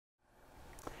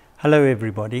Hello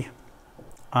everybody,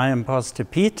 I am Pastor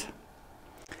Pete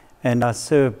and I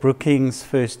serve Brookings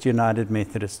First United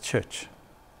Methodist Church.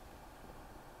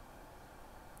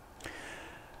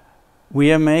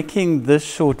 We are making this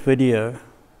short video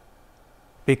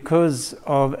because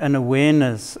of an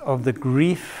awareness of the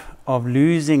grief of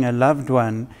losing a loved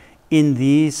one in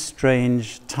these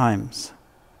strange times.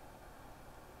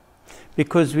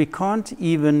 Because we can't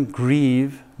even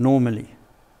grieve normally.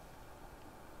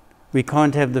 We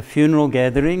can't have the funeral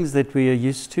gatherings that we are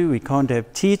used to. We can't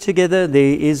have tea together.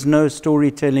 There is no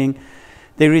storytelling.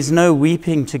 There is no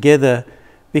weeping together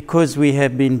because we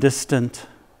have been distant.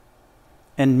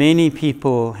 And many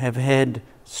people have had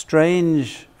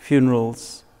strange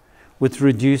funerals with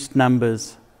reduced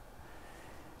numbers.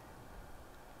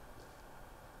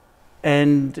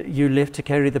 And you're left to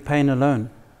carry the pain alone.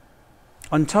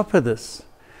 On top of this,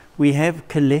 we have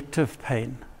collective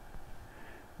pain.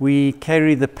 We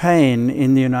carry the pain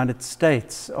in the United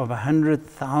States of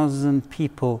 100,000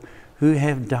 people who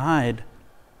have died,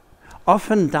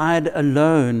 often died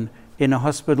alone in a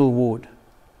hospital ward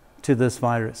to this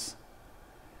virus.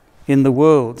 In the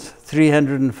world,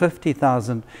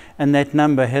 350,000, and that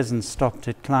number hasn't stopped,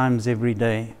 it climbs every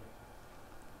day.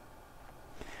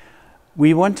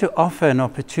 We want to offer an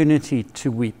opportunity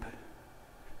to weep.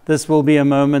 This will be a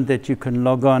moment that you can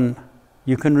log on,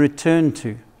 you can return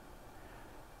to.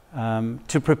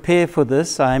 To prepare for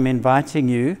this, I am inviting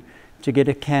you to get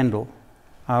a candle.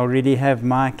 I already have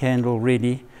my candle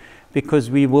ready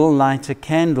because we will light a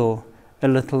candle a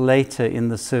little later in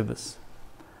the service.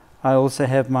 I also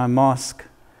have my mask,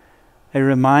 a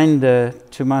reminder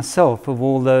to myself of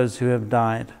all those who have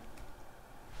died.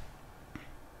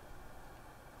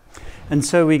 And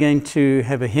so we're going to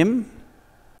have a hymn.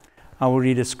 I will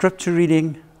read a scripture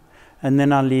reading and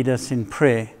then I'll lead us in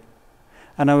prayer.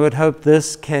 And I would hope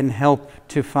this can help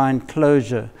to find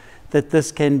closure, that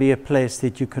this can be a place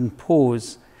that you can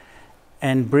pause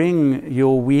and bring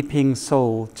your weeping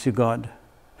soul to God.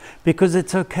 Because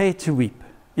it's okay to weep.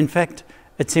 In fact,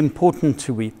 it's important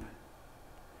to weep.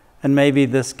 And maybe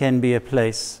this can be a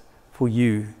place for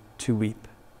you to weep.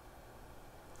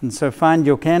 And so find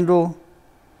your candle,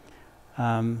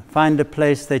 find a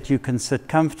place that you can sit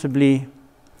comfortably,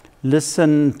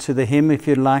 listen to the hymn if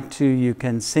you'd like to, you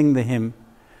can sing the hymn.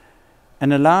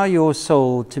 And allow your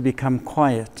soul to become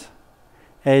quiet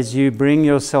as you bring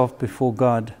yourself before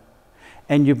God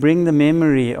and you bring the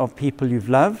memory of people you've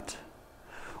loved,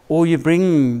 or you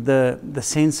bring the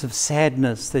sense of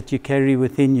sadness that you carry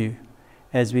within you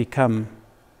as we come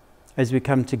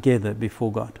together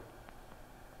before God.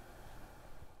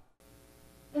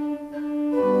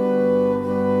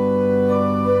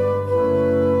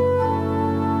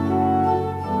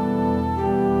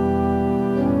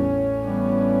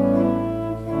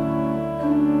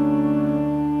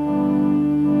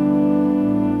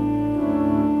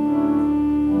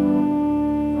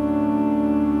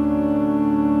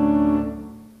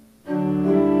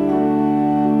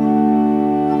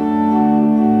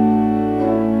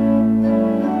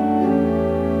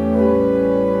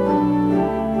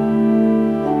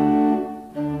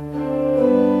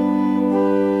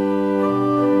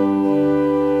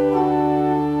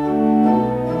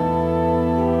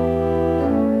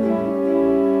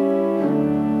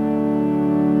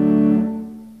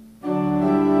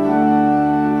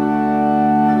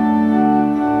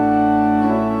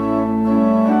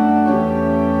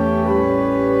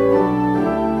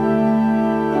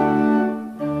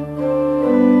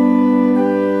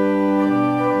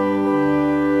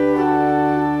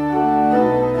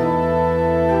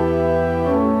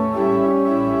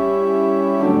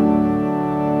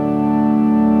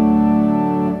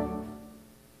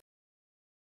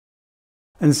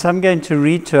 And so I'm going to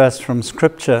read to us from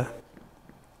Scripture.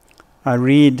 I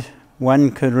read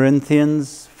 1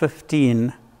 Corinthians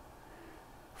 15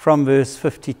 from verse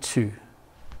 52.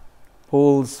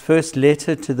 Paul's first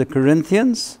letter to the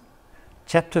Corinthians,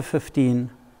 chapter 15.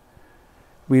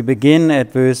 We begin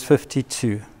at verse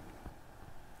 52.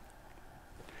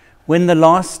 When the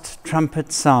last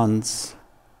trumpet sounds,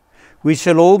 we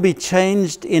shall all be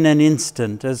changed in an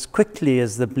instant, as quickly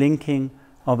as the blinking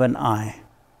of an eye.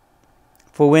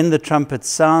 For when the trumpet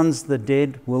sounds, the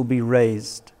dead will be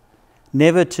raised,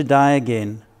 never to die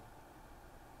again,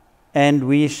 and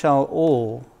we shall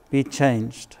all be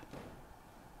changed.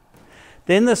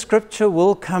 Then the scripture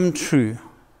will come true.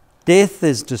 Death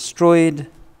is destroyed,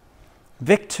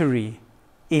 victory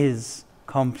is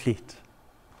complete.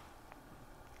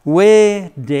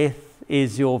 Where death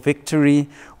is your victory,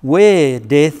 where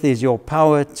death is your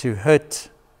power to hurt,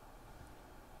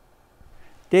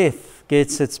 death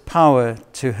gets its power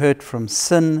to hurt from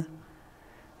sin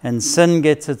and sin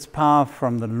gets its power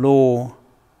from the law.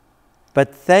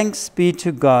 But thanks be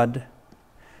to God,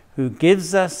 who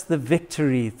gives us the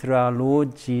victory through our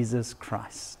Lord Jesus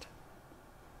Christ.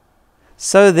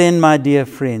 So then, my dear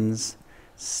friends,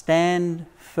 stand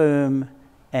firm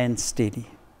and steady.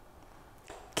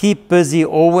 Keep busy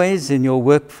always in your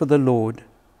work for the Lord,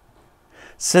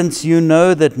 since you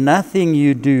know that nothing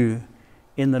you do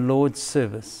in the Lord's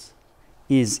service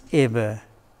is ever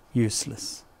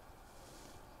useless.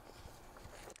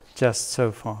 Just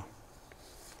so far.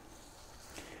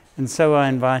 And so I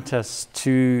invite us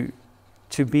to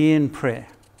be in prayer.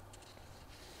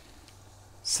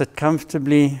 Sit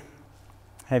comfortably,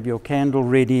 have your candle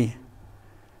ready.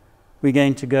 We're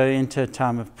going to go into a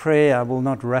time of prayer. I will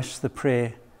not rush the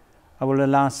prayer. I will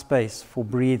allow space for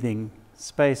breathing,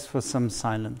 space for some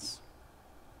silence.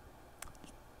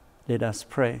 Let us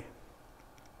pray.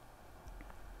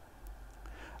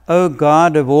 O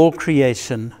God of all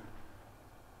creation,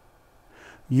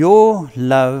 your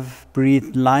love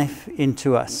breathed life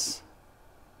into us.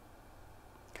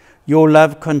 Your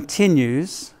love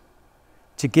continues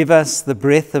to give us the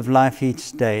breath of life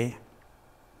each day.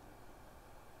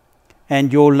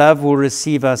 And your love will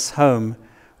receive us home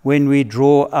when we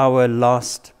draw our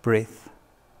last breath.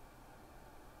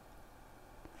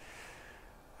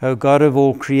 O God of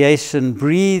all creation,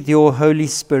 breathe your Holy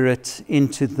Spirit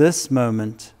into this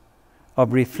moment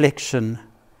of reflection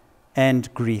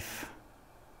and grief.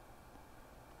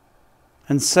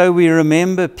 And so we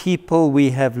remember people we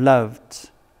have loved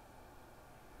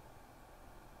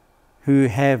who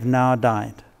have now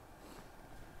died.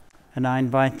 And I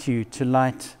invite you to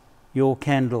light your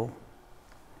candle,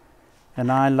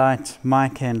 and I light my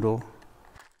candle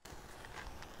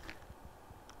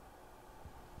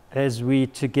as we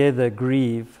together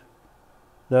grieve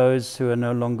those who are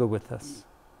no longer with us.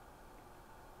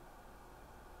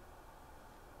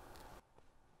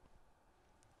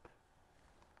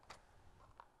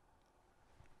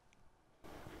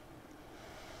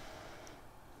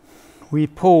 We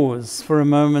pause for a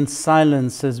moment's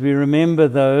silence as we remember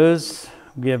those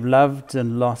we have loved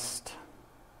and lost.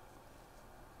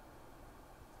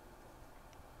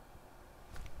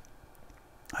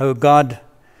 O God,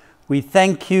 we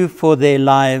thank you for their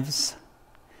lives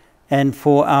and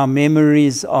for our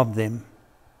memories of them.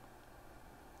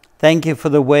 Thank you for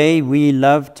the way we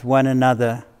loved one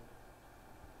another.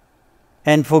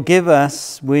 And forgive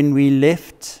us when we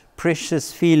left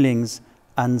precious feelings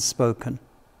unspoken.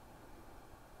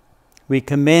 We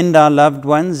commend our loved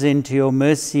ones into your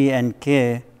mercy and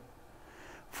care,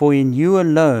 for in you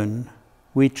alone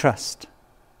we trust.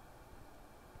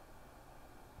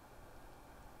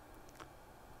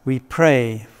 We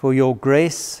pray for your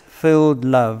grace-filled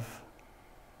love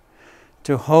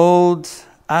to hold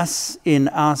us in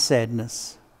our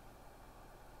sadness,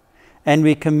 and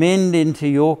we commend into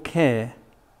your care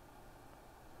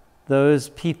those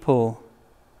people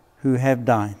who have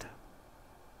died.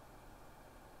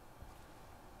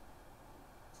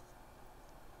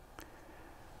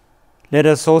 Let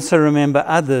us also remember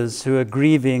others who are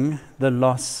grieving the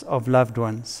loss of loved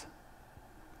ones.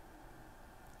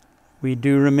 We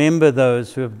do remember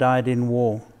those who have died in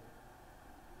war.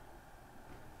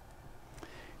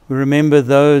 We remember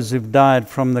those who've died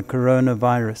from the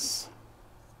coronavirus.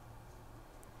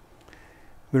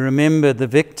 We remember the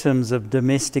victims of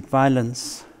domestic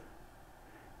violence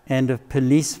and of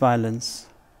police violence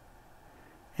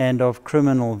and of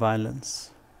criminal violence.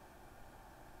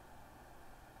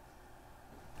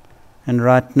 And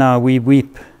right now we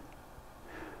weep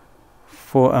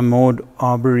for Ahmaud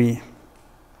Arbery,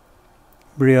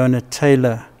 Breonna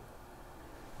Taylor,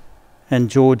 and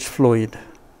George Floyd.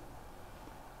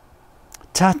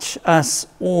 Touch us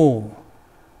all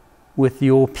with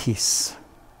your peace.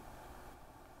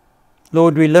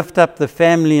 Lord, we lift up the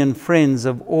family and friends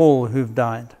of all who've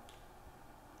died.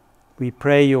 We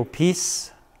pray your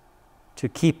peace to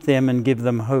keep them and give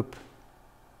them hope.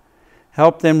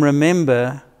 Help them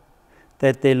remember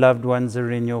that their loved ones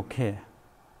are in your care.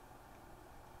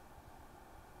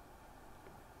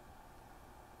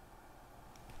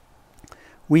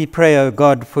 We pray, O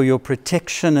God, for your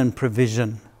protection and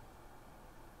provision.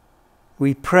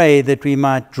 We pray that we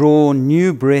might draw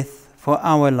new breath for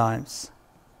our lives.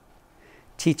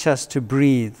 Teach us to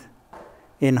breathe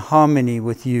in harmony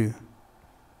with you.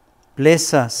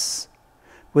 Bless us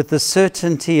with the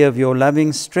certainty of your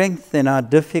loving strength in our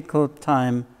difficult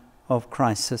time of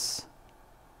crisis.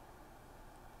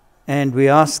 And we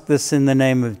ask this in the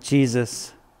name of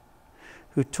Jesus,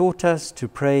 who taught us to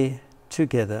pray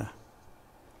together.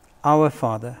 Our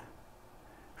Father,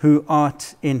 who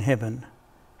art in heaven,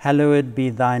 hallowed be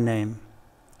thy name.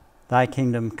 Thy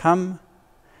kingdom come,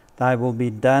 thy will be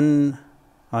done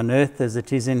on earth as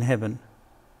it is in heaven.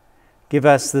 Give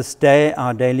us this day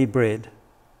our daily bread,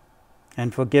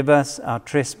 and forgive us our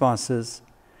trespasses,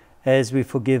 as we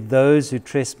forgive those who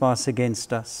trespass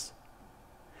against us.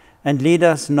 And lead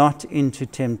us not into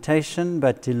temptation,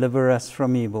 but deliver us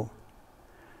from evil.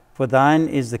 For thine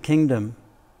is the kingdom,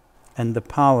 and the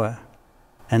power,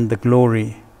 and the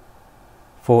glory,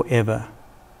 forever.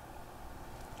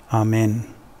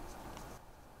 Amen.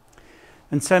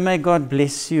 And so may God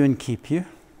bless you and keep you.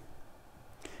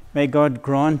 May God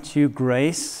grant you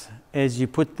grace as you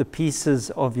put the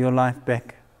pieces of your life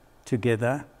back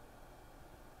together.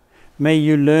 May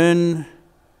you learn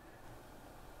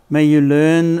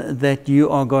that you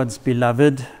are God's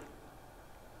beloved,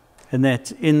 and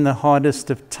that in the hardest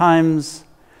of times,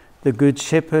 the Good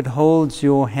Shepherd holds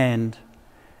your hand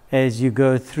as you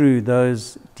go through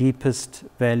those deepest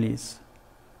valleys.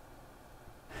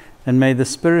 And may the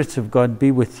Spirit of God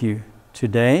be with you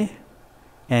today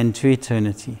and to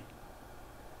eternity.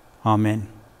 Amen.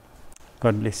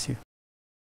 God bless you.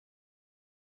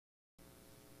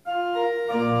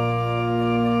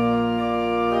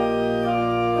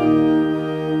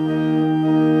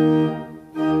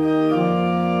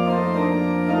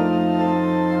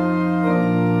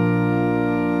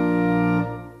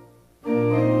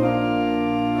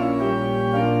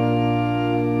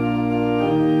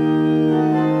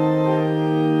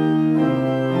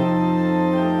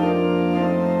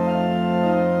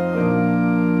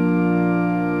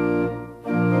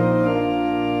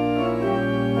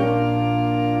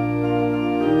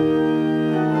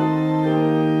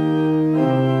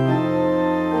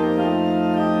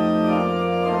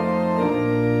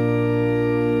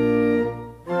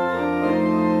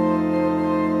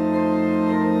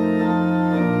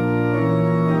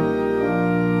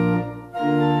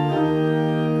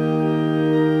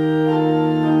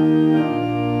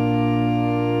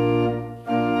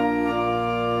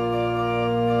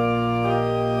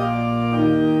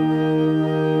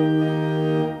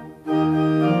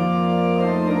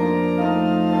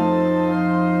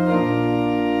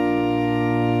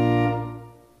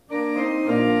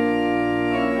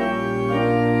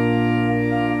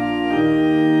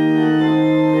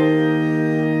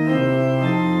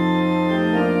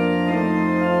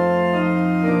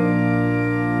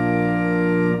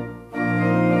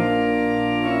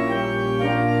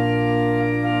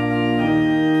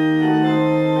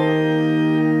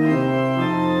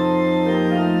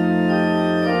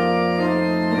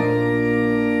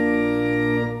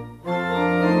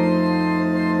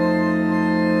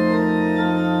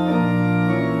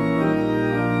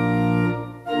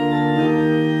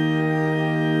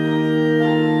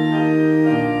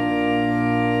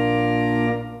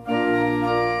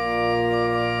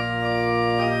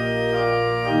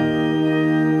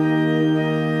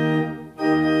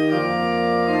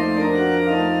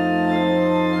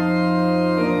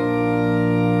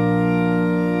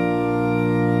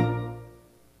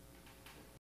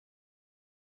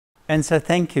 And so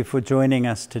thank you for joining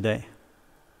us today.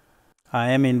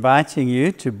 I am inviting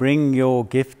you to bring your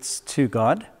gifts to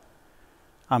God.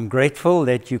 I'm grateful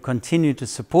that you continue to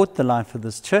support the life of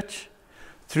this church.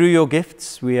 Through your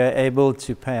gifts, we are able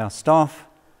to pay our staff,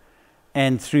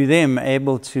 and through them,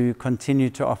 able to continue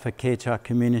to offer care to our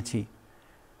community.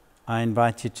 I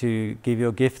invite you to give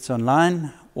your gifts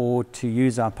online or to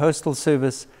use our postal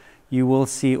service. You will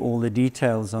see all the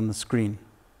details on the screen.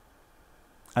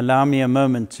 Allow me a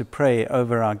moment to pray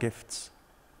over our gifts.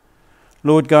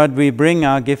 Lord God, we bring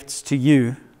our gifts to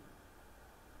you,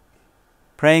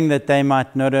 praying that they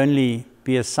might not only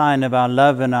be a sign of our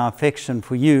love and our affection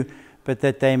for you, but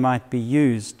that they might be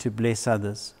used to bless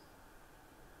others.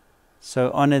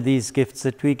 So honor these gifts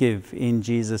that we give in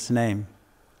Jesus' name.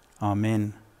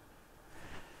 Amen.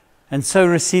 And so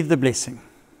receive the blessing.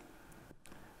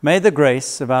 May the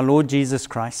grace of our Lord Jesus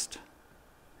Christ,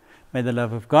 may the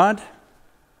love of God,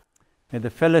 may the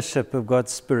fellowship of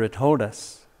God's Spirit hold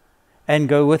us and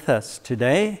go with us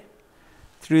today,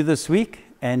 through this week,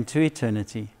 and to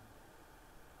eternity.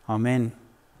 Amen.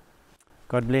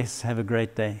 God bless. Have a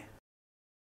great day.